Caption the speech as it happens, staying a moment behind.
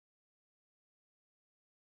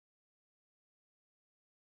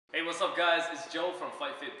Hey, what's up guys? It's Joe from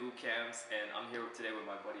Fight Fit Boot Camps, and I'm here today with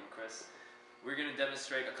my buddy Chris. We're going to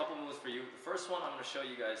demonstrate a couple moves for you. The first one I'm going to show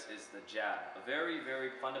you guys is the jab. A very,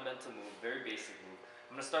 very fundamental move, very basic move.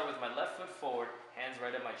 I'm going to start with my left foot forward, hands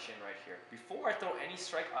right at my chin right here. Before I throw any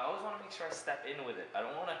strike, I always want to make sure I step in with it. I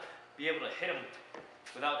don't want to be able to hit him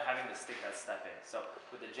without having to stick that step in. So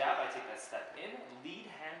with the jab, I take that step in,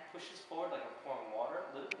 lead hand pushes forward like I'm pouring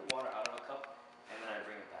water, a little bit of water out of a cup, and then I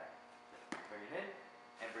bring it back. Bring it in,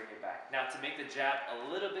 and bring it back. Now to make the jab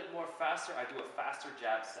a little bit more faster, I do a faster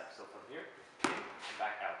jab step. So from here, in and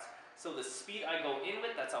back out. So the speed I go in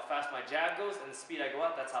with, that's how fast my jab goes, and the speed I go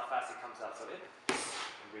out, that's how fast it comes out. So in,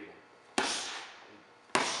 and breathe in.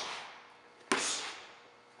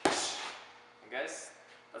 And guys,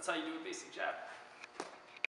 that's how you do a basic jab.